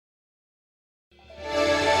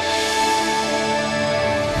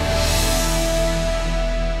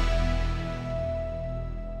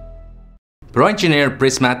Pro-engineered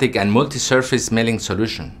prismatic and multi-surface milling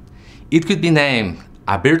solution. It could be named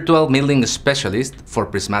a virtual milling specialist for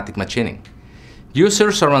prismatic machining.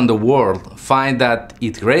 Users around the world find that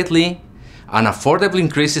it greatly and affordably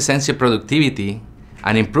increases NC productivity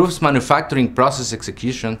and improves manufacturing process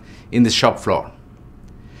execution in the shop floor.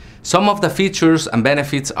 Some of the features and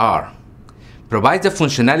benefits are: provides the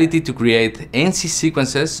functionality to create NC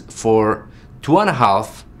sequences for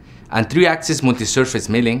 2.5 and 3-axis multi-surface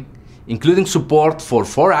milling, including support for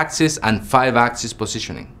 4-axis and 5-axis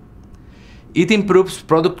positioning. It improves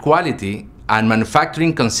product quality and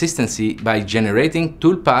manufacturing consistency by generating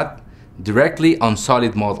toolpath directly on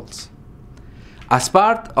solid models. As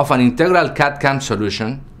part of an integral CAD/CAM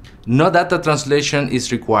solution, no data translation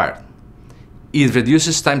is required. It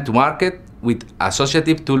reduces time to market with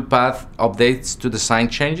associative toolpath updates to design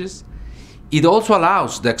changes. It also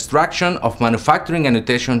allows the extraction of manufacturing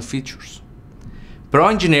annotation features.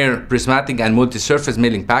 Pro-engineered prismatic and multi-surface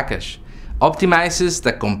milling package optimizes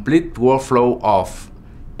the complete workflow of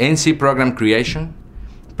NC program creation,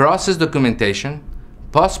 process documentation,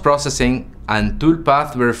 post-processing, and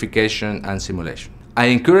toolpath verification and simulation. I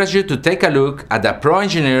encourage you to take a look at the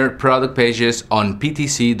Pro-engineered product pages on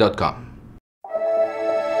PTC.com.